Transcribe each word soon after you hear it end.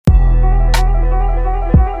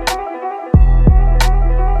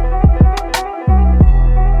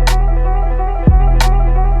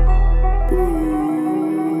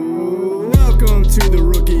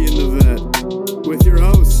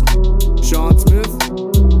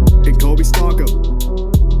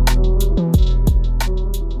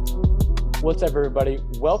What's up, everybody?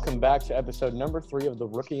 Welcome back to episode number 3 of The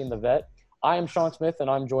Rookie and the Vet. I am Sean Smith, and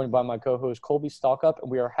I'm joined by my co-host, Colby Stalkup,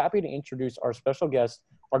 and we are happy to introduce our special guest,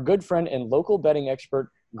 our good friend and local betting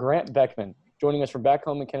expert, Grant Beckman, joining us from back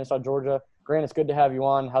home in Kennesaw, Georgia. Grant, it's good to have you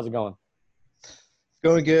on. How's it going?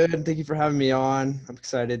 Going good, and thank you for having me on. I'm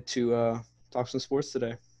excited to talk some sports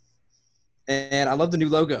today. And I love the new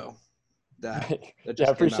logo that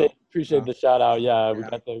just came out. Appreciate the shout out. We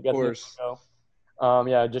got the of course. New logo.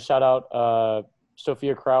 Just shout out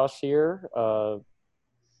Sophia Kraus here,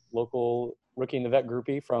 local Rookie and the Vet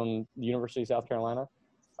groupie from the University of South Carolina.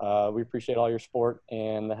 We appreciate all your support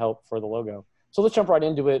and the help for the logo. So let's jump right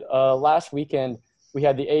into it. Last weekend, we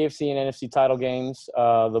had the AFC and NFC title games.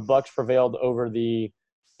 The Bucs prevailed over the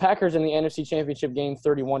Packers in the NFC Championship game,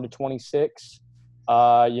 31-26.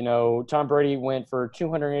 Tom Brady went for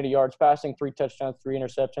 280 yards passing, 3 touchdowns, 3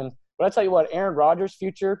 interceptions. But I tell you what, Aaron Rodgers'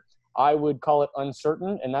 future, I would call it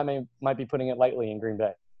uncertain, and that might be putting it lightly in Green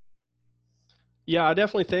Bay. Yeah, I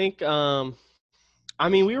definitely think. We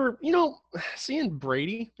were, seeing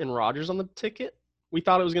Brady and Rodgers on the ticket. We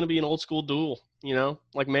thought it was going to be an old school duel,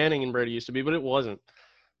 like Manning and Brady used to be, but it wasn't.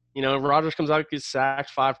 Rodgers comes out, gets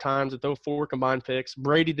sacked 5 times, and throw 4 combined picks.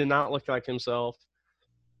 Brady did not look like himself.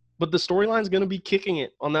 But the storyline's going to be kicking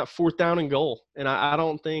it on that 4th down and goal. And I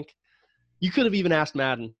don't think – you could have even asked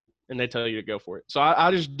Madden, and they tell you to go for it. So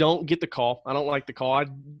I just don't get the call. I don't like the call.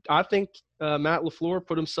 I think Matt LaFleur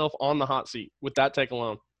put himself on the hot seat with that take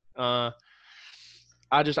alone. I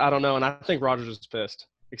don't know. And I think Rodgers is pissed,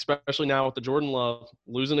 especially now with the Jordan Love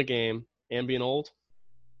losing a game and being old.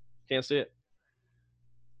 Can't see it.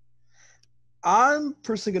 I'm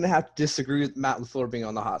personally going to have to disagree with Matt LaFleur being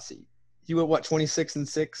on the hot seat. He went,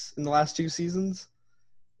 26-6 in the last 2 seasons?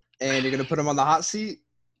 And you're going to put him on the hot seat?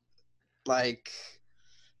 Like,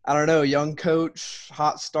 I don't know, young coach,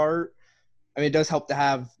 hot start. I mean, it does help to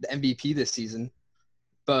have the MVP this season,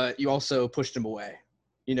 but you also pushed him away,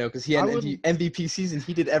 because he had an MVP season.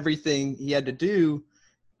 He did everything he had to do,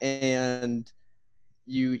 and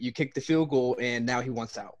you kicked the field goal, and now he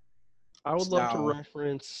wants out. I would love to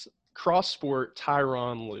reference cross-sport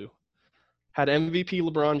Tyronn Lue. Had MVP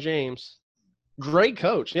LeBron James. Great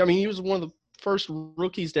coach. I mean, he was one of the first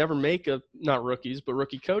rookies to ever make not rookies, but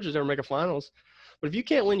rookie coaches ever make a finals. But if you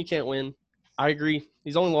can't win, you can't win. I agree.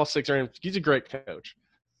 He's only lost 6 games. He's a great coach.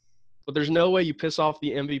 But there's no way you piss off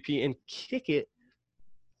the MVP and kick it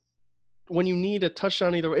when you need a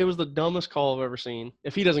touchdown either way. It was the dumbest call I've ever seen.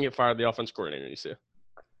 If he doesn't get fired, the offense coordinator needs to.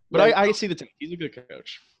 But I see the team. He's a good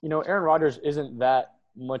coach. Aaron Rodgers isn't that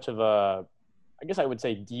much of a, I guess I would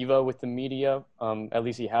say, diva with the media. At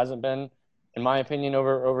least he hasn't been, in my opinion,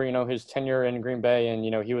 over his tenure in Green Bay. And,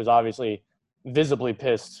 he was obviously visibly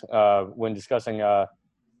pissed when discussing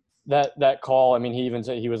that call. I mean, he even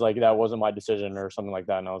said, he was like, that wasn't my decision or something like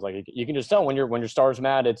that. And I was like, you can just tell when your star's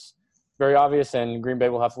mad, it's very obvious, and Green Bay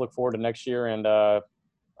will have to look forward to next year. And, I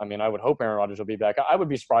would hope Aaron Rodgers will be back. I would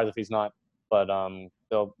be surprised if he's not, but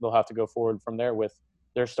they'll have to go forward from there with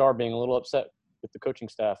their star being a little upset with the coaching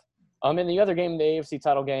staff. In the other game, the AFC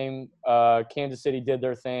title game, Kansas City did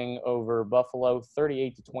their thing over Buffalo.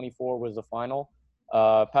 38-24 was the final.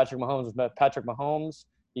 Patrick Mahomes.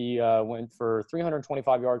 He went for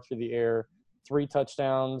 325 yards through the air, 3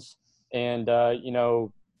 touchdowns, and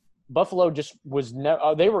Buffalo just was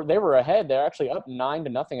they were ahead. They're actually up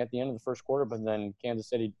 9-0 at the end of the first quarter, but then Kansas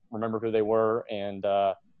City remembered who they were, and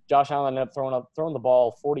Josh Allen ended up throwing the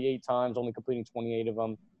ball 48 times, only completing 28 of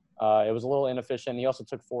them. It was a little inefficient. He also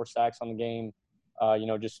took 4 sacks on the game.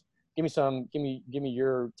 Just give me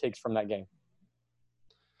your takes from that game.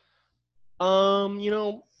 I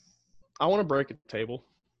want to break a table,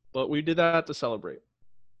 but we did that to celebrate.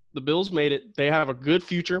 The Bills made it. They have a good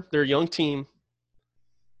future. They're a young team.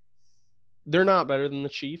 They're not better than the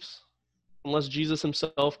Chiefs. Unless Jesus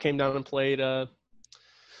himself came down and played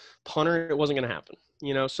punter, it wasn't going to happen.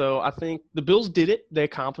 So I think the Bills did it. They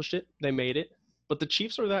accomplished it. They made it. But the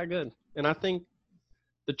Chiefs are that good. And I think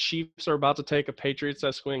the Chiefs are about to take a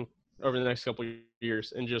Patriots-esque swing over the next couple of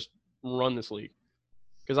years and just run this league.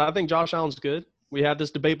 Because I think Josh Allen's good. We had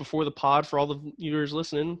this debate before the pod for all the viewers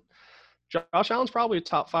listening. Josh Allen's probably a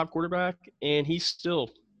top 5 quarterback, and he's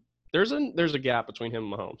still – there's a gap between him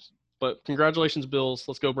and Mahomes. But congratulations, Bills.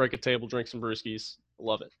 Let's go break a table, drink some brewskis.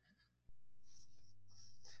 Love it.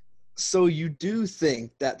 So you do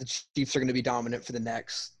think that the Chiefs are going to be dominant for the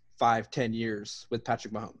next 5-10 years with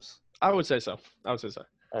Patrick Mahomes? I would say so.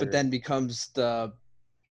 But then becomes the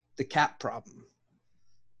cap problem.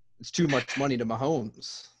 It's too much money to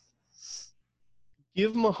Mahomes.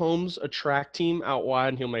 Give Mahomes a track team out wide,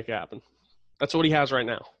 and he'll make it happen. That's what he has right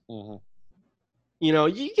now. Mm-hmm.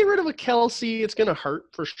 You get rid of a Kelsey, it's going to hurt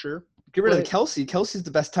for sure. Get rid of But Kelsey. Kelsey's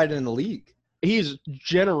the best tight end in the league. he's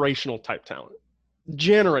generational type talent.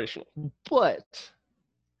 Generational. But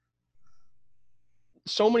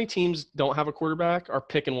so many teams don't have a quarterback are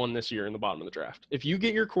picking one this year in the bottom of the draft. If you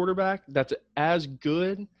get your quarterback that's as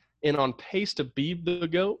good and on pace to be the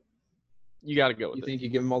GOAT, you got to go with You it. think you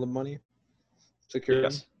give him all the money? Secure him?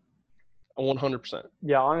 Yes. 100%.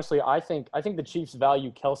 Yeah, honestly, I think the Chiefs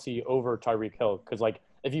value Kelsey over Tyreek Hill because, like,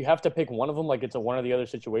 if you have to pick one of them, like it's a one or the other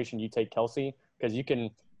situation, you take Kelsey because you can.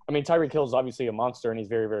 I mean, Tyreek Hill is obviously a monster and he's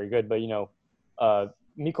very, very good, but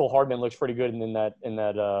Mecole Hardman looks pretty good in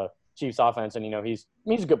that Chiefs offense, and he's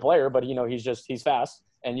a good player, but he's fast,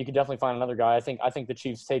 and you can definitely find another guy. I think the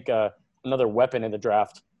Chiefs take another weapon in the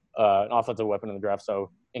draft, an offensive weapon in the draft. So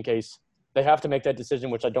in case they have to make that decision,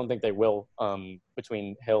 which I don't think they will,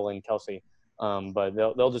 between Hill and Kelsey. But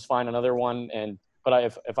they'll just find another one. But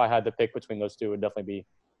if I had to pick between those two, it would definitely be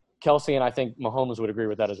Kelsey, and I think Mahomes would agree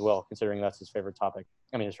with that as well, considering that's his favorite topic.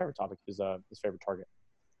 I mean, his favorite topic is his favorite target.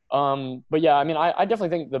 But yeah, I mean, I definitely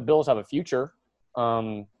think the Bills have a future.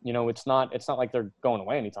 It's not like they're going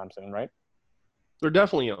away anytime soon, right? They're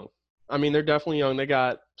definitely young. I mean, they're definitely young. They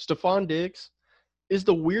got Stephon Diggs is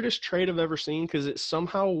the weirdest trade I've ever seen because it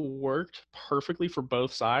somehow worked perfectly for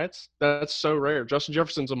both sides. That's so rare. Justin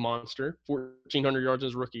Jefferson's a monster, 1,400 yards in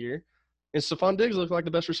his rookie year. And Stephon Diggs looked like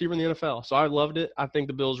the best receiver in the NFL. So I loved it. I think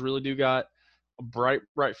the Bills really do got a bright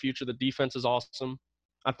future. The defense is awesome.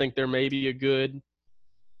 I think they're maybe a good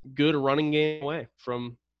running game away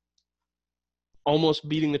from almost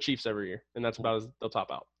beating the Chiefs every year. And that's about as they'll top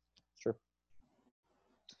out. Sure.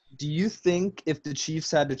 Do you think if the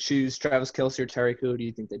Chiefs had to choose Travis Kelce or Tyreek Hill, who do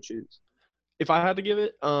you think they'd choose? If I had to give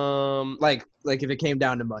it, like if it came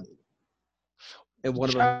down to money, and one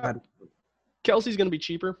of them had Kelsey's going to be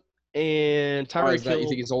cheaper, and Tyreek Hill. You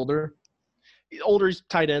think he's older? Older, he's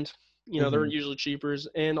tight end. They're usually cheapers,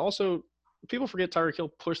 and also people forget Tyreek Hill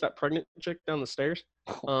pushed that pregnant chick down the stairs.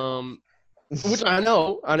 Which I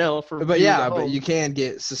know. But you can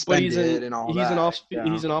get suspended and all that.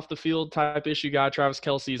 He's an off the field type issue guy. Travis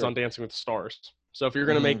Kelce is on Dancing with the Stars. So if you're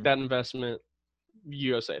going to make that investment,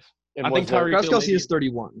 you go safe. And I think Travis Kelce is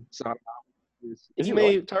 31. So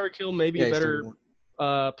Tyreek Hill may be a better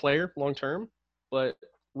player long term, but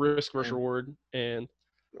risk versus reward. And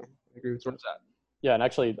I agree with that. Yeah, and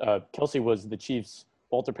actually, Kelce was the Chiefs'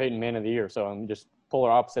 Walter Payton Man of the Year. So I'm just polar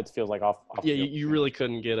opposites feels like off yeah, you really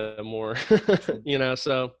couldn't get a more,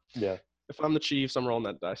 so yeah. If I'm the Chiefs, I'm rolling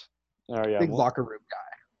that dice. Oh, yeah. Big locker room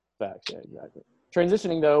guy. Facts, yeah, exactly.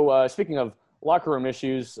 Transitioning, though, speaking of locker room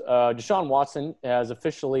issues, Deshaun Watson has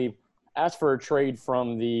officially asked for a trade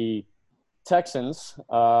from the Texans.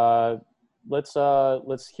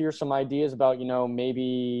 Let's hear some ideas about,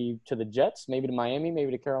 maybe to the Jets, maybe to Miami,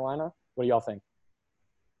 maybe to Carolina. What do y'all think?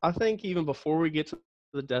 I think even before we get to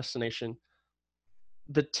the destination,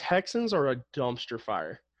 the Texans are a dumpster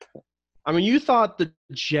fire. I mean, you thought the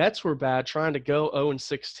Jets were bad trying to go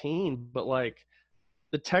 0-16, but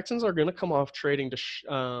the Texans are going to come off trading to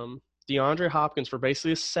DeAndre Hopkins for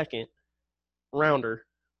basically a second rounder,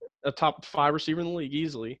 a top 5 receiver in the league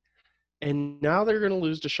easily. And now they're going to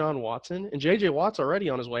lose Deshaun Watson, and J.J. Watt's already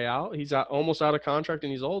on his way out. He's almost out of contract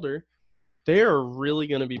and he's older. They are really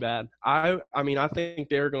going to be bad. I think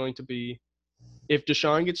they're going to be. If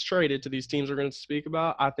Deshaun gets traded to these teams we're going to speak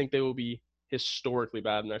about, I think they will be historically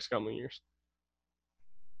bad in the next couple of years.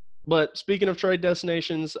 But speaking of trade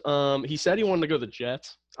destinations, he said he wanted to go to the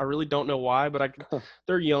Jets. I really don't know why, but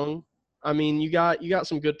they're young. I mean, you got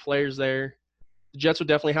some good players there. The Jets would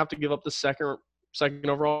definitely have to give up the second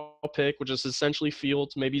overall pick, which is essentially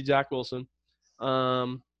Fields, maybe Zach Wilson.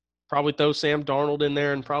 Probably throw Sam Darnold in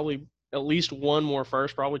there and probably at least one more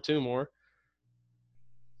first, probably 2 more.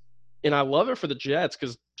 And I love it for the Jets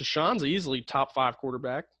because Deshaun's easily top 5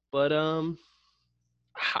 quarterback. But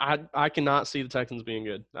I cannot see the Texans being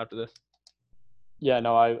good after this. Yeah,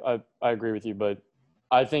 no, I agree with you. But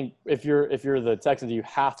I think if you're the Texans, you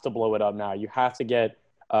have to blow it up now. You have to get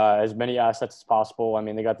as many assets as possible. I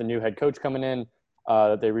mean, they got the new head coach coming in.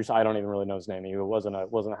 That they reached. I don't even really know his name. He wasn't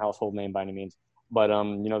a household name by any means. But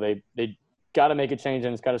they got to make a change,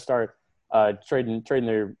 and it's got to start trading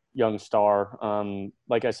their young star.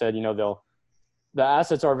 Like I said, the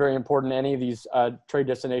assets are very important. Any of these trade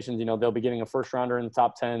destinations, they'll be getting a first rounder in the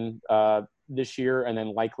top 10 this year, and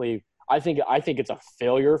then likely, I think it's a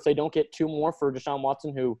failure if they don't get 2 more for Deshaun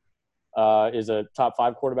Watson, who is a top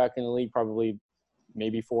 5 quarterback in the league, probably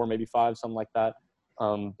maybe 4, maybe 5, something like that.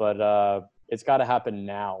 But it's got to happen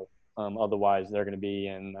now. Otherwise, they're going to be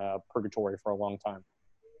in purgatory for a long time.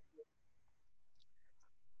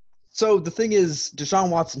 So the thing is, Deshaun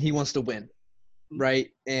Watson, he wants to win. right?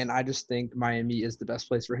 And I just think Miami is the best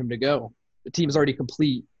place for him to go. The team is already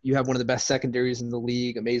complete. You have one of the best secondaries in the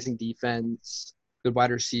league, amazing defense, good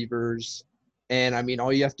wide receivers. And, I mean,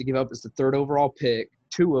 all you have to give up is the 3rd overall pick,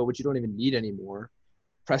 Tua, which you don't even need anymore,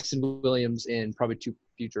 Preston Williams, and probably 2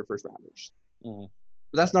 future first-rounders. Mm-hmm.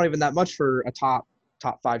 But that's not even that much for a top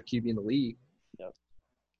 5 QB in the league. Yep.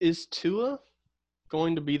 Is Tua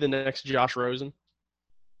going to be the next Josh Rosen?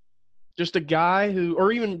 Just a guy who,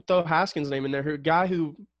 or even throw Haskins' name in there, a guy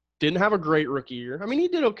who didn't have a great rookie year. I mean, he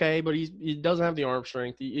did okay, but he doesn't have the arm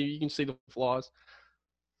strength. You can see the flaws.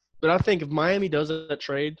 But I think if Miami does that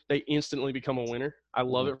trade, they instantly become a winner. I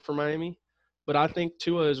love it for Miami. But I think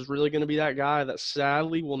Tua is really going to be that guy that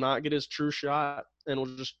sadly will not get his true shot and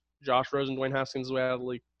will just Josh Rosen, Dwayne Haskins way out of the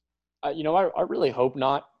league. I really hope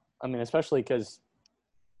not. I mean, especially because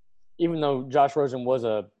even though Josh Rosen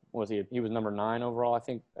he was number 9 overall, I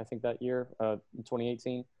think that year, in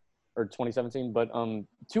 2018 or 2017. But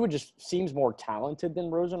Tua just seems more talented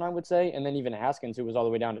than Rosen, I would say, and then even Haskins, who was all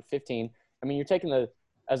the way down at 15. I mean, you're taking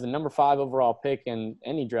as the number 5 overall pick in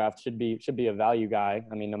any draft should be a value guy.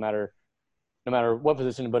 I mean, no matter what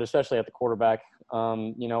position, but especially at the quarterback.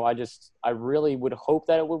 I really would hope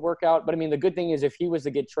that it would work out. But I mean, the good thing is if he was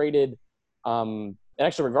to get traded, and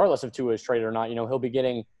actually regardless of Tua is traded or not, he'll be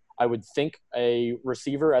getting, I would think, a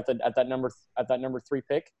receiver at that number 3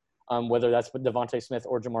 pick, whether that's Devontae Smith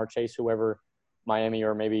or Jamar Chase, whoever Miami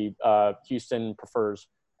or maybe Houston prefers.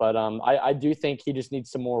 But I do think he just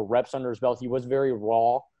needs some more reps under his belt. He was very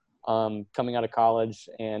raw coming out of college,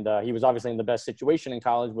 and he was obviously in the best situation in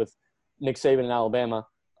college with Nick Saban in Alabama.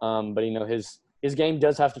 But his game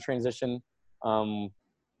does have to transition.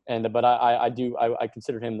 But I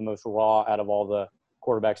consider him the most raw out of all the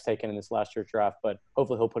quarterbacks taken in this last year's draft. But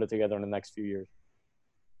hopefully he'll put it together in the next few years.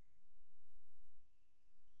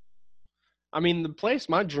 I mean,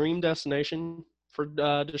 my dream destination for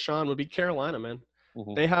Deshaun would be Carolina, man.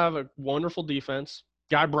 Mm-hmm. They have a wonderful defense.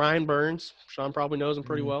 Guy Brian Burns, Sean probably knows him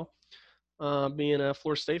pretty well, being a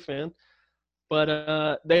Florida State fan.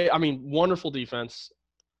 But wonderful defense.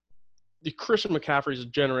 The Christian McCaffrey is a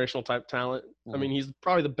generational type talent. I mean, he's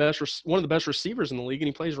probably one of the best receivers in the league, and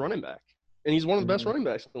he plays running back. And he's one of the best running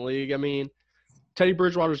backs in the league. I mean, Teddy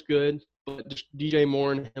Bridgewater's good, but DJ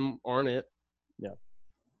Moore and him aren't it. Yeah.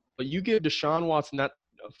 But you give Deshaun Watson that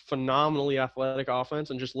phenomenally athletic offense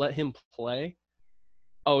and just let him play.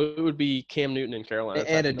 Oh, it would be Cam Newton in Carolina.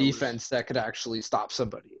 And a defense that could actually stop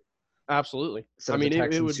somebody. Absolutely. I mean, the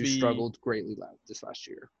Texans who struggled greatly this last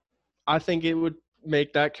year. I think it would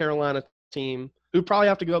make that Carolina team, who'd probably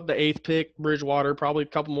have to go up the 8th pick, Bridgewater, probably a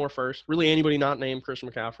couple more first. Really anybody not named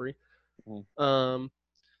Christian McCaffrey. Mm-hmm.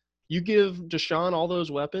 You give Deshaun all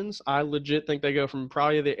those weapons, I legit think they go from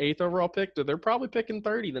probably the 8th overall pick to they're probably picking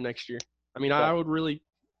 30 the next year. I mean, I would really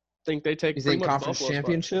think they take pretty much conference Buffalo's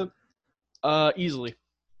championship? Easily.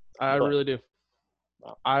 I really do.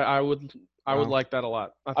 Wow. I would like that a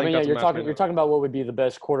lot. I mean, you're talking about what would be the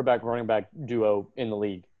best quarterback running back duo in the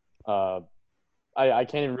league. I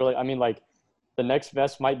can't even really. I mean, like the next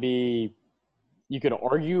best might be. You could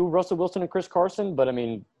argue Russell Wilson and Chris Carson, but I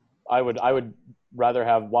mean, I would rather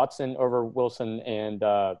have Watson over Wilson and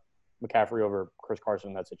McCaffrey over Chris Carson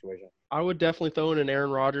in that situation. I would definitely throw in an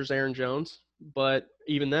Aaron Rodgers, Aaron Jones, but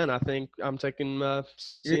even then, I think I'm taking.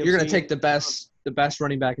 You're going to take the best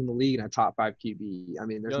running back in the league and a top 5 QB. I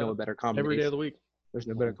mean, there's no better combination. Every day of the week. There's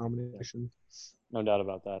no better combination. No doubt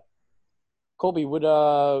about that. Colby, would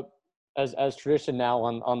as tradition now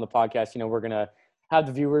on the podcast, we're gonna have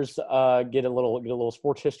the viewers get a little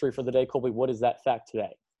sports history for the day. Colby, what is that fact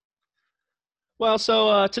today? Well,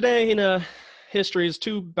 so today in history is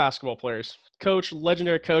 2 basketball players.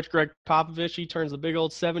 Legendary coach Greg Popovich. He turns the big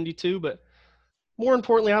old 72. But more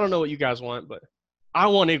importantly, I don't know what you guys want, but I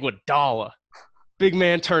want Iguodala. Big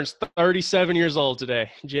man turns 37 years old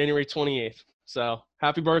today, January 28th. So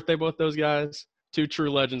happy birthday, both those guys. 2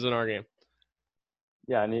 true legends in our game.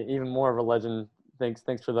 Yeah, and even more of a legend. Thanks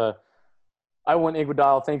for the – I want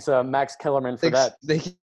Iguodala. Thanks, Max Kellerman, for that.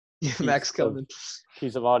 Max Kellerman.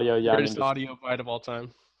 Piece of audio. Yeah, greatest audio bite of all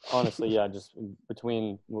time. Honestly, yeah, just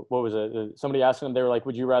between – what was it? Somebody asked him, they were like,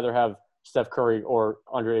 would you rather have Steph Curry or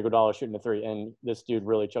Andre Iguodala shooting a 3? And this dude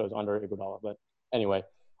really chose Andre Iguodala. But anyway,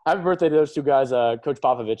 happy birthday to those 2 guys. Coach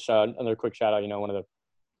Popovich, another quick shout-out, one of the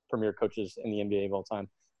premier coaches in the NBA of all time.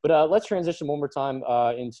 But let's transition one more time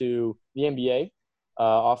into the NBA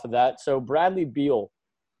off of that. So Bradley Beal,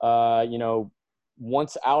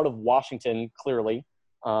 once out of Washington, clearly,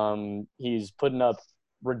 he's putting up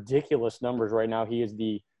ridiculous numbers right now. He is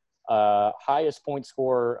the highest point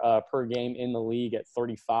scorer per game in the league at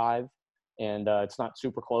 35, and it's not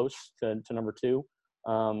super close to number 2.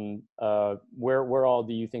 Where all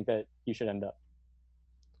do you think that he should end up?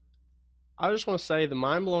 I just want to say the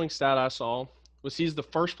mind-blowing stat I saw was he's the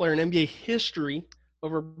first player in NBA history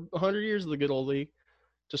over 100 years of the good old league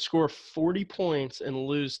to score 40 points and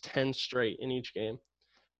lose 10 straight in each game.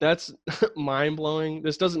 That's mind-blowing.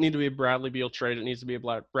 This doesn't need to be a Bradley Beal trade. It needs to be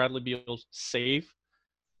a Bradley Beal save.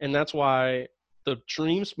 And that's why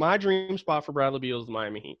my dream spot for Bradley Beal is the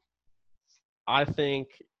Miami Heat. I think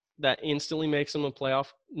that instantly makes him not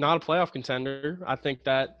a playoff contender. I think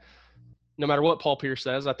that no matter what Paul Pierce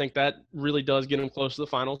says, I think that really does get him close to the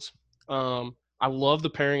finals. I love the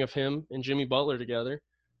pairing of him and Jimmy Butler together.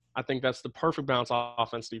 I think that's the perfect balance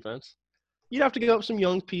offense defense. You'd have to give up some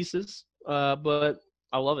young pieces, but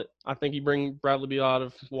I love it. I think you bring Bradley Beal out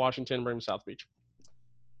of Washington and bring him to South Beach.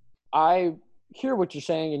 I hear what you're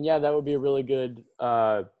saying, and yeah, that would be a really good,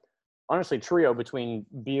 honestly, trio between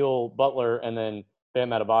Beal, Butler, and then Bam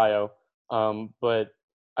Adebayo. But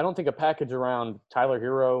I don't think a package around Tyler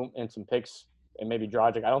Hero and some picks and maybe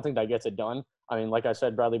Dragic, I don't think that gets it done. I mean, like I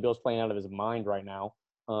said, Bradley Beal's playing out of his mind right now.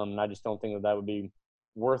 And I just don't think that would be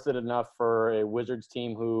worth it enough for a Wizards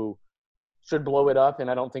team who should blow it up. And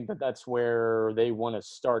I don't think that that's where they want to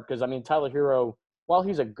start. Because, I mean, Tyler Hero, while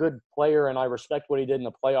he's a good player and I respect what he did in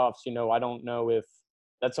the playoffs, I don't know if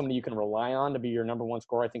that's somebody you can rely on to be your number one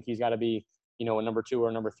scorer. I think he's got to be, a number 2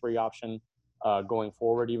 or number 3 option going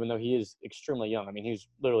forward, even though he is extremely young. I mean, he's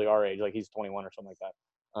literally our age, like he's 21 or something like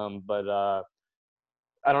that. But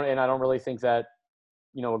I don't really think that,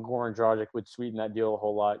 a Goran Dragic would sweeten that deal a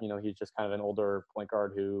whole lot. He's just kind of an older point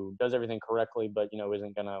guard who does everything correctly, but,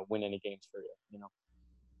 isn't going to win any games for you.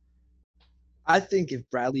 I think if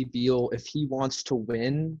Bradley Beal, if he wants to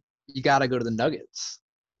win, you got to go to the Nuggets.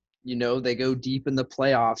 They go deep in the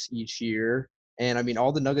playoffs each year. And, I mean,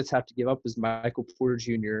 all the Nuggets have to give up is Michael Porter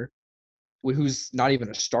Jr., who's not even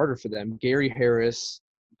a starter for them, Gary Harris,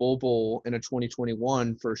 Bol, and a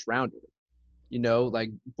 2021 first rounder.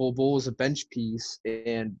 Bol is a bench piece,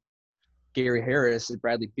 and Gary Harris and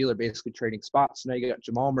Bradley Beal are basically trading spots. So now you got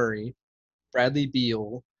Jamal Murray, Bradley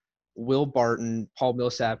Beal, Will Barton, Paul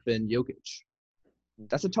Millsap, and Jokic.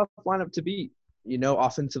 That's a tough lineup to beat,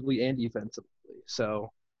 offensively and defensively.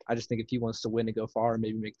 So I just think if he wants to win and go far and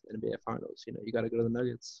maybe make the NBA Finals, you got to go to the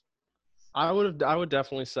Nuggets. I would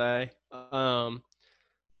definitely say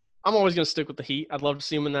I'm always going to stick with the Heat. I'd love to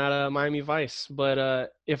see him in that Miami Vice.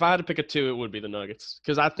 But if I had to pick a 2, it would be the Nuggets.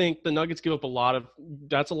 Because I think the Nuggets give up a lot of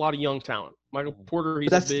young talent. Michael Porter,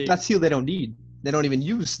 that's who they don't need. They don't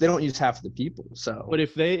use half of the people. So, but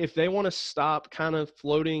if they want to stop kind of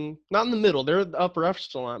floating, not in the middle, they're the upper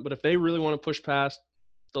echelon. But if they really want to push past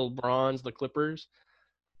the LeBrons, the Clippers,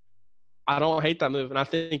 I don't hate that move. And I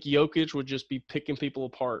think Jokic would just be picking people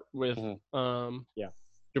apart with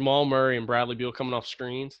Jamal Murray and Bradley Beal coming off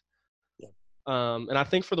screens. And I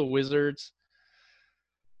think for the Wizards,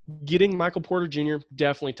 getting Michael Porter Jr.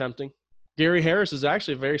 definitely tempting. Gary Harris is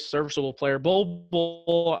actually a very serviceable player.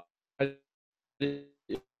 Bol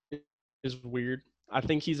is weird. I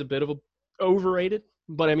think he's a bit of a overrated,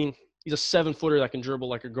 but I mean, he's a 7-footer that can dribble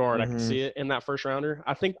like a guard. Mm-hmm. I can see it in that first rounder.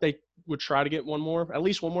 I think they would try to get at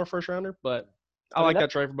least one more first rounder, but I like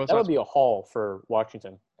that trade for both sides. That would be a haul for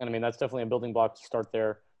Washington. And I mean, that's definitely a building block to start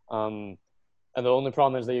there. And the only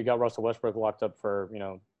problem is that you got Russell Westbrook locked up for,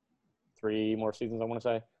 3 more seasons, I want to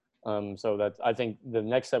say. So I think the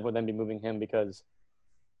next step would then be moving him because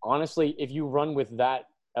honestly, if you run with that,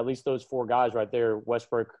 at least those 4 guys right there,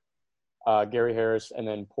 Westbrook, Gary Harris, and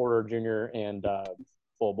then Porter Jr. and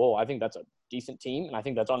Bol, I think that's a decent team. And I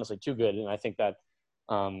think that's honestly too good. And I think that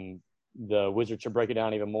the Wizards should break it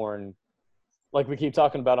down even more. And like we keep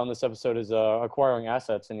talking about on this episode is acquiring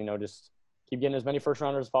assets and, just keep getting as many first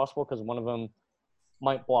rounders as possible because one of them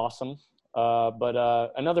might blossom.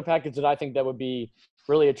 But another package that I think that would be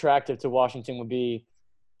really attractive to Washington would be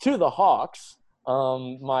to the Hawks.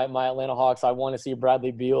 My Atlanta Hawks, I want to see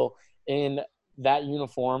Bradley Beal in that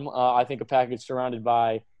uniform. I think a package surrounded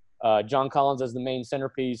by John Collins as the main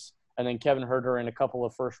centerpiece and then Kevin Huerter and a couple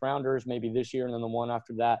of first rounders maybe this year and then the one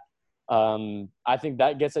after that. I think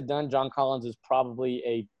that gets it done. John Collins is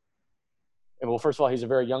probably well, first of all, he's a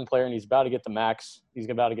very young player and he's about to get the max. He's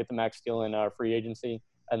about to get the max deal in free agency.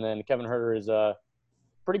 And then Kevin Huerter is a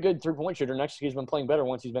pretty good 3-point shooter. Next, he's been playing better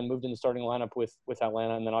once he's been moved in the starting lineup with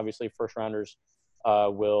Atlanta. And then obviously first rounders are a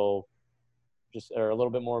little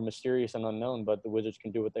bit more mysterious and unknown, but the Wizards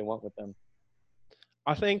can do what they want with them.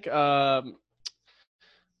 I think I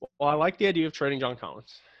like the idea of trading John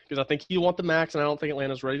Collins because I think you want the max, and I don't think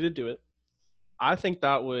Atlanta's ready to do it. I think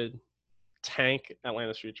that would tank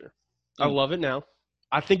Atlanta's future. I love it now.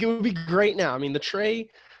 I think it would be great now. I mean, the Trey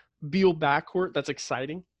Beal backcourt, that's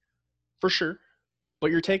exciting for sure.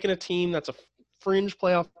 But you're taking a team that's a fringe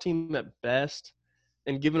playoff team at best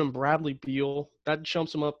and giving them Bradley Beal. That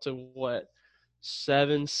jumps them up to what,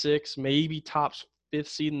 7, 6, maybe tops 5th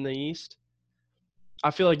seed in the East. I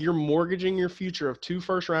feel like you're mortgaging your future of 2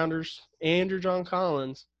 first-rounders and your John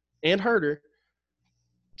Collins and Herter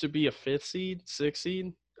to be a 5th seed, 6th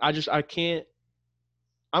seed. I can't.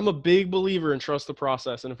 I'm a big believer in trust the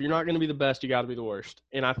process, and if you're not going to be the best, you got to be the worst.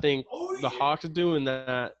 And I think the Hawks doing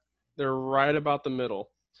that, they're right about the middle.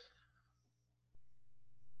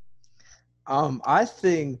 I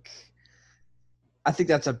think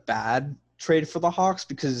that's a bad trade for the Hawks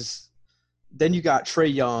because then you got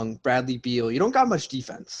Trae Young, Bradley Beal. You don't got much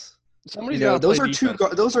defense. Somebody's got to play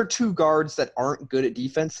defense. Those are 2 guards that aren't good at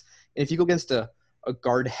defense. And if you go against a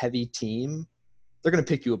guard-heavy team, they're going to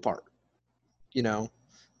pick you apart.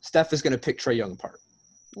 Steph is going to pick Trae Young apart.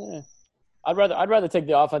 Yeah, I'd rather take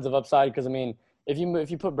the offensive upside because if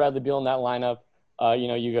you put Bradley Beal in that lineup,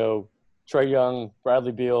 you go Trae Young,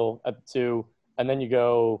 Bradley Beal at the 2, and then you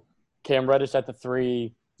go Cam Reddish at the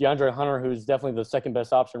 3, DeAndre Hunter, who's definitely the second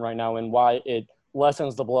best option right now, and why it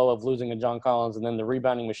lessens the blow of losing a John Collins, and then the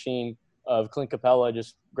rebounding machine of Clint Capella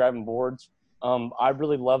just grabbing boards. I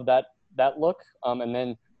really love that look. And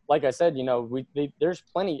then, like I said, there's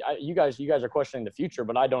plenty. You guys are questioning the future,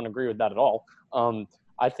 but I don't agree with that at all.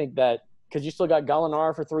 I think that because you still got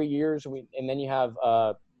Gallinari for 3 years, and then you have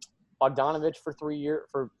Bogdanovich for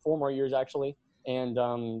 4 more years actually, and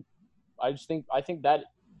I think that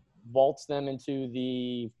vaults them into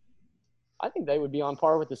the. I think they would be on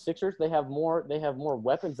par with the Sixers. They have more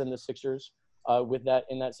weapons than the Sixers with that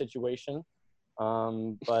in that situation.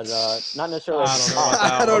 But not necessarily.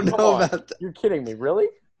 I don't know about that. You're kidding me, really?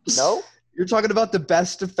 No? You're talking about the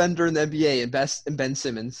best defender in the NBA and Ben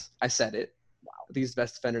Simmons. I said it. Wow. I think he's the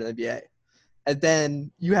best defender in the NBA. And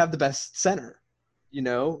then you have the best center,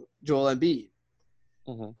 Joel Embiid.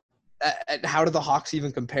 Mm-hmm. And how do the Hawks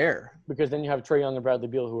even compare? Because then you have Trae Young and Bradley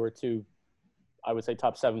Beal, who are 2, I would say,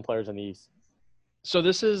 top 7 players in the East. So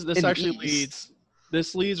this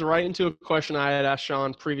leads right into a question I had asked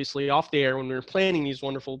Sean previously off the air when we were planning these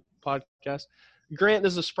wonderful podcasts. Grant,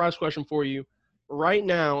 this is a surprise question for you. Right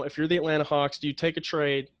now, if you're the Atlanta Hawks, do you take a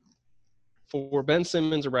trade for Ben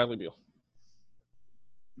Simmons or Bradley Beal?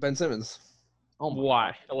 Ben Simmons.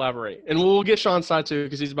 Why? Elaborate. And we'll get Sean's side too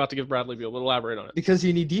because he's about to give Bradley Beal, but elaborate on it. Because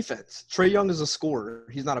you need defense. Trae Young is a scorer.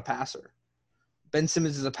 He's not a passer. Ben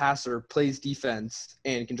Simmons is a passer, plays defense,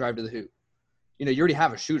 and can drive to the hoop. You already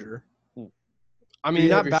have a shooter. I mean,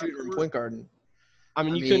 not bad shooter and point guard. I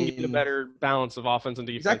mean, you couldn't get a better balance of offense and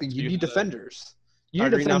defense. Exactly. You need defenders. You need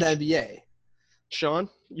to defend the NBA. Sean,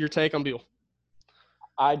 your take on Beal?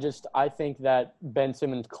 I think that Ben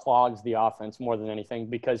Simmons clogs the offense more than anything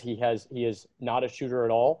because he is not a shooter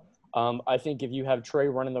at all. I think if you have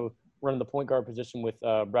Trae running the point guard position with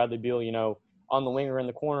Bradley Beal, on the wing or in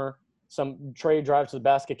the corner, some Trae drives to the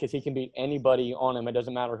basket because he can beat anybody on him. It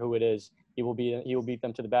doesn't matter who it is. He will beat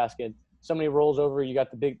them to the basket. Somebody rolls over, you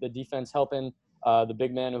got the defense helping the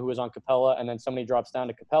big man who is on Capella, and then somebody drops down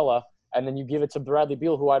to Capella, and then you give it to Bradley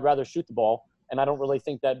Beal, who I'd rather shoot the ball. And I don't really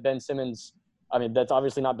think that Ben Simmons – I mean, that's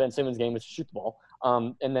obviously not Ben Simmons' game is to shoot the ball.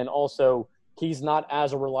 And then also he's not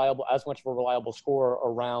as much of a reliable scorer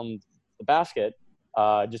around the basket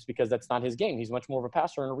just because that's not his game. He's much more of a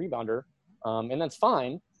passer and a rebounder, and that's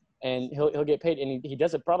fine. And he'll get paid, and he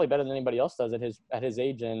does it probably better than anybody else does at his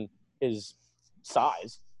age and his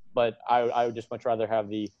size. But I would just much rather have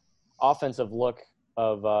the offensive look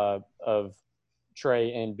of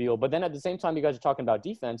Trae and Beal. But then at the same time, you guys are talking about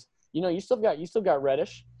defense. You still got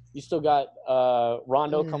Reddish. You still got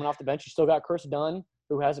Rondo coming off the bench. You still got Chris Dunn,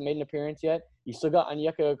 who hasn't made an appearance yet. You still got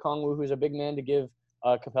Onyeka Okongwu, who's a big man to give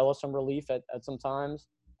Capella some relief at some times.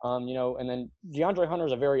 And then DeAndre Hunter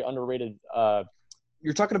is a very underrated.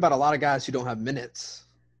 You're talking about a lot of guys who don't have minutes.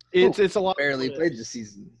 It's a lot. Barely played this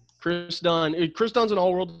season. Chris Dunn's an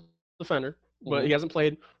all-world defender, but he hasn't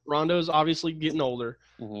played. Rondo's obviously getting older.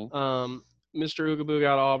 Mm-hmm. Mr. Ugaboog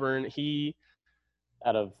out of Auburn, he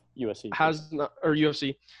out of USC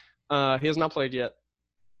UFC. He has not played yet.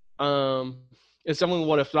 It's definitely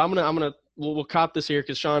what if. But we'll cop this here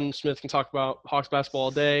because Sean Smith can talk about Hawks basketball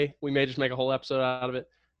all day. We may just make a whole episode out of it.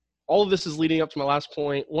 All of this is leading up to my last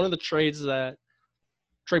point. One of the trade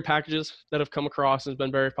packages that have come across and has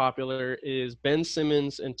been very popular is Ben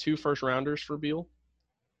Simmons and 2 first-rounders for Beal.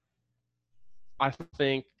 I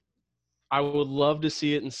think I would love to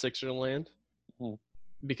see it in Sixerland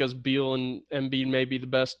because Beal and Embiid may be the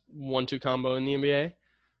best 1-2 combo in the NBA.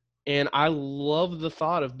 And I love the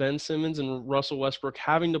thought of Ben Simmons and Russell Westbrook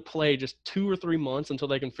having to play just 2 or 3 months until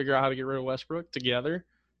they can figure out how to get rid of Westbrook together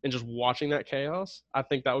and just watching that chaos. I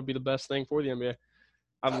think that would be the best thing for the NBA.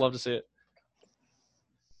 I'd love to see it.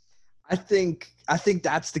 I think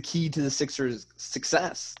that's the key to the Sixers'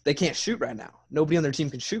 success. They can't shoot right now. Nobody on their team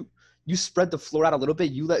can shoot. You spread the floor out a little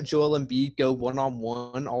bit. You let Joel Embiid go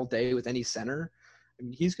one-on-one all day with any center. I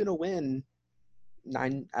mean, he's going to win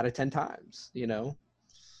 9 out of 10 times, you know?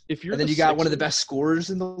 If you're And then the you got one of the Sixers- best scorers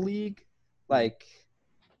in the league. Like,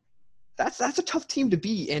 that's a tough team to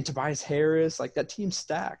beat. And Tobias Harris, like, that team's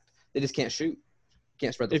stacked. They just can't shoot.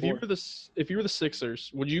 Can't spread the if floor. you were the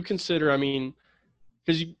Sixers, would you consider? I mean,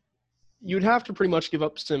 because you'd have to pretty much give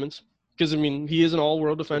up Simmons because I mean he is an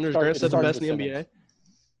all-world defender. As Grant said, the best in the NBA.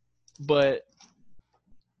 But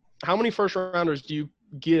how many first-rounders do you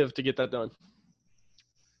give to get that done?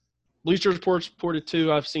 Bleacher Report reported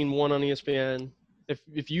 2. I've seen 1 on ESPN.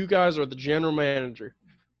 If you guys are the general manager,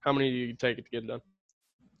 how many do you take it to get it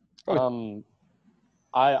done?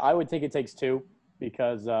 I would think it takes 2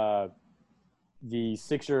 because the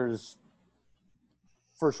Sixers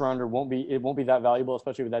first rounder won't be that valuable,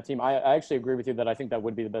 especially with that team. I actually agree with you that I think that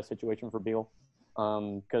would be the best situation for Beal,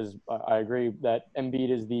 because I agree that Embiid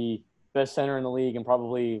is the best center in the league and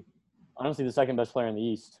probably honestly the second best player in the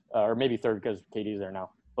East, or maybe third because KD's there now.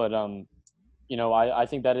 But I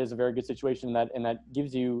think that is a very good situation, and that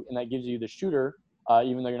gives you the shooter.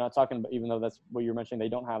 Even though you're not talking about, even though that's what you're mentioning, they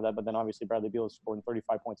don't have that. But then obviously Bradley Beal is scoring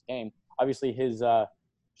 35 points a game. Obviously his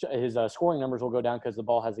scoring numbers will go down because the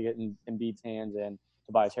ball has to get in Embiid's hands and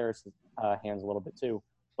Tobias Harris' hands a little bit too.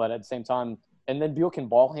 But at the same time, and then Beal can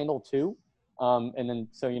ball handle too. And then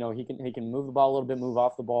so he can move the ball a little bit, move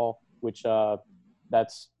off the ball, which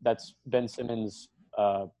that's Ben Simmons'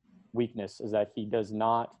 weakness, is that he does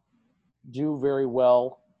not do very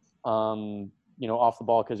well off the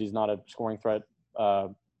ball because he's not a scoring threat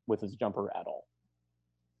with his jumper at all.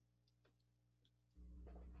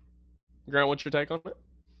 Grant, what's your take on it?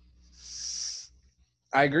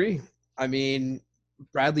 I agree. I mean,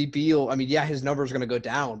 Bradley Beal, his numbers are going to go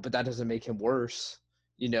down, but that doesn't make him worse.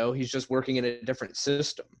 He's just working in a different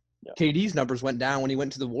system. Yeah. KD's numbers went down when he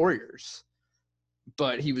went to the Warriors,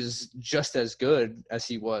 but he was just as good as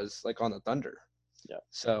he was like on the Thunder. Yeah.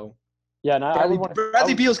 So yeah, and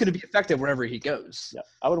Bradley Beal's going to be effective wherever he goes. Yeah,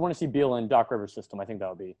 I would want to see Beal in Doc Rivers' system. I think that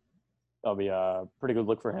would be a pretty good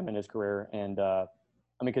look for him in his career. And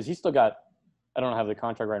because he's still got, I don't have the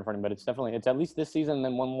contract right in front of him, but it's at least this season and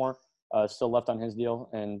then one more still left on his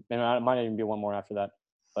deal, and it might even be one more after that.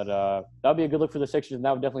 But that would be a good look for the Sixers, and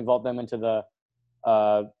that would definitely vault them into the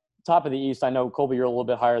top of the East. I know, Colby, you're a little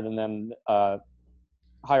bit higher than them,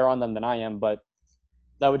 higher on them than I am, but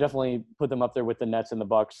that would definitely put them up there with the Nets and the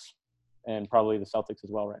Bucks and probably the Celtics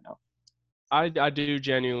as well right now. I do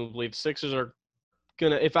genuinely believe Sixers are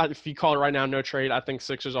gonna. If you call it right now, no trade, I think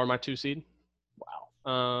Sixers are my 2 seed.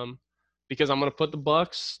 Wow. Because I'm gonna put the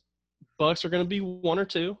Bucks. Bucks are gonna be 1 or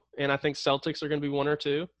 2, and I think Celtics are gonna be 1 or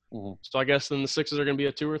 2. Mm-hmm. So I guess then the Sixers are gonna be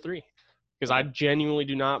a 2 or 3. Because I genuinely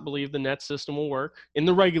do not believe the Nets system will work in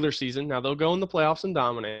the regular season. Now they'll go in the playoffs and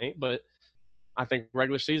dominate, but I think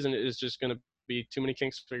regular season is just gonna be too many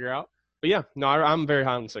kinks to figure out. But yeah, no, I'm very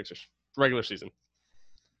high on the Sixers regular season.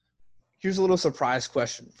 Here's a little surprise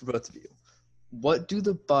question for both of you. What do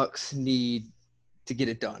the Bucks need to get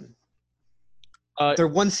it done? They're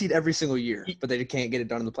 1 seed every single year, but they can't get it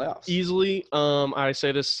done in the playoffs. Easily. I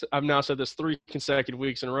say this. I've now said this 3 consecutive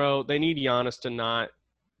weeks in a row. They need Giannis to not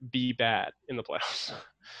be bad in the playoffs.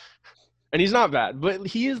 And he's not bad, but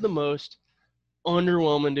he is the most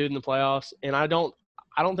underwhelming dude in the playoffs. And I don't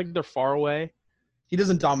think they're far away. He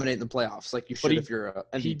doesn't dominate in the playoffs like you should if you're a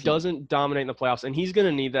MVP. He doesn't dominate in the playoffs, and he's going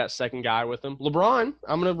to need that second guy with him. LeBron,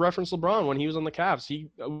 I'm going to reference LeBron when he was on the Cavs. He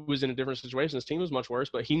was in a different situation. His team was much worse,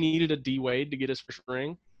 but he needed a D-Wade to get his first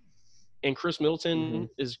ring. And Chris Middleton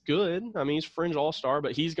is good. I mean, he's fringe all-star,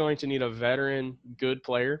 but he's going to need a veteran, good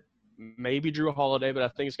player. Maybe Drew Holiday, but I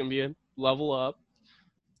think it's going to be a level up.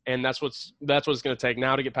 And that's what it's going to take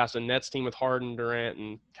now to get past the Nets team with Harden, Durant,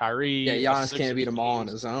 and Kyrie. Yeah, Giannis can't beat them all on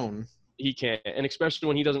his own. He can't, and especially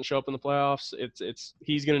when he doesn't show up in the playoffs,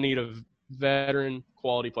 he's going to need a veteran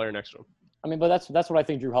quality player next to him. I mean, but that's what I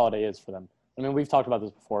think Drew Holiday is for them. I mean, we've talked about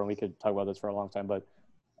this before, and we could talk about this for a long time, but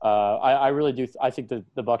I really do. I think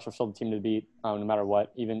the Bucks are still the team to beat, no matter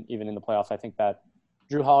what, even in the playoffs. I think that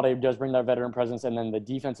Drew Holiday does bring that veteran presence, and then the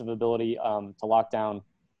defensive ability to lock down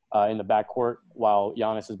in the backcourt while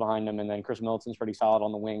Giannis is behind him, and then Chris Middleton's pretty solid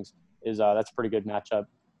on the wings. That's a pretty good matchup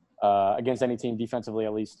against any team defensively,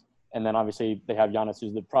 at least. And then obviously they have Giannis,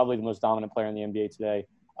 who's probably the most dominant player in the NBA today.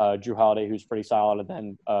 Drew Holiday, who's pretty solid,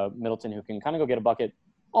 and then Middleton, who can kind of go get a bucket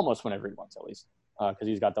almost whenever he wants, at least, because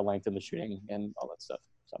he's got the length and the shooting and all that stuff.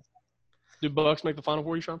 So, do Bucks make the Final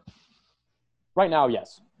Four, you, Sean? Right now,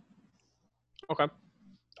 yes. Okay.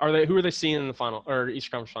 Who are they seeing in the final or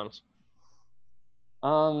Eastern Conference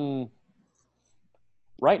Finals?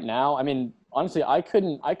 Right now, I mean, honestly, I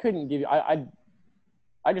couldn't give you.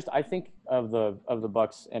 I think of the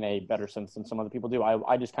Bucks in a better sense than some other people do.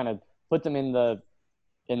 I just kind of put them in the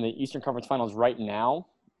Eastern Conference Finals right now.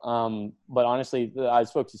 But honestly, I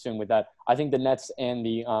spoke too soon with that. I think the Nets and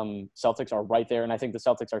the Celtics are right there, and I think the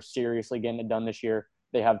Celtics are seriously getting it done this year.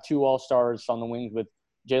 They have 2 All-Stars on the wings with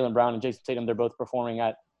Jaylen Brown and Jason Tatum. They're both performing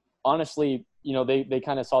at – honestly, you know, they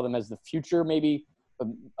kind of saw them as the future maybe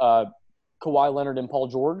Kawhi Leonard and Paul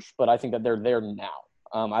George, but I think that they're there now.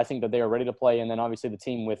 I think that they are ready to play, and then obviously the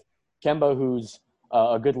team with Kemba, who's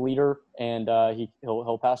a good leader, and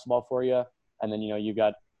he'll pass the ball for you. And then, you know, you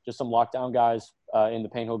got just some lockdown guys in the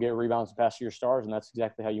paint who'll get rebounds and pass to your stars, and that's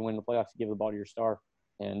exactly how you win the playoffs. You give the ball to your star.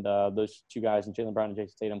 And those 2 guys, and Jaylen Brown and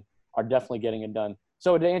Jason Tatum, are definitely getting it done.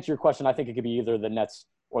 So to answer your question, I think it could be either the Nets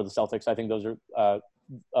or the Celtics. I think those are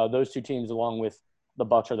those 2 teams, along with the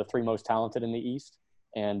Bucks, are the 3 most talented in the East.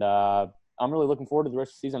 And I'm really looking forward to the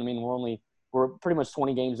rest of the season. I mean, we're pretty much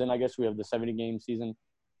 20 games in. I guess we have the 70-game season.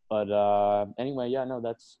 But anyway, yeah, no,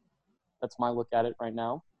 that's my look at it right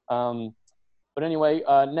now. But anyway,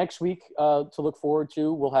 next week to look forward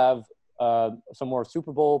to, we'll have some more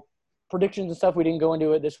Super Bowl predictions and stuff. We didn't go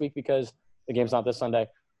into it this week because the game's not this Sunday.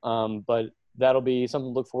 But that'll be something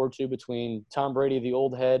to look forward to between Tom Brady, the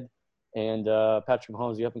old head, and Patrick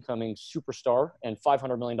Mahomes, the up-and-coming superstar and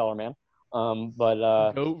 $500 million man.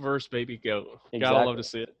 Goat versus baby goat. Exactly. Gotta love to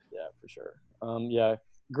see it. Yeah, for sure. Yeah,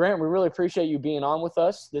 Grant, we really appreciate you being on with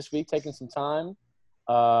us this week, taking some time.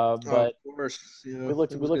 But of course, yeah, we look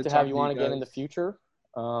to have you on again in the future.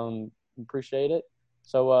 Appreciate it.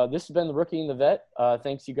 So this has been the Rookie and the Vet.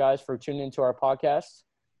 Thanks you guys for tuning into our podcast.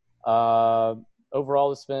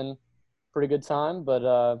 Overall, it's been a pretty good time, but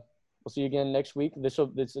we'll see you again next week. It's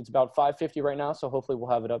about 5:50 right now, so hopefully we'll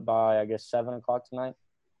have it up by, I guess, 7 o'clock tonight.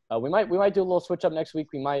 We might do a little switch up next week.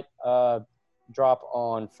 We might drop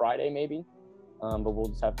on Friday maybe, but we'll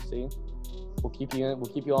just have to see. We'll keep you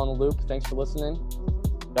on the loop. Thanks for listening.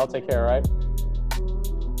 Y'all take care, all right?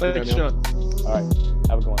 Thanks, Sean. All right.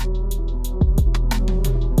 Have a good one.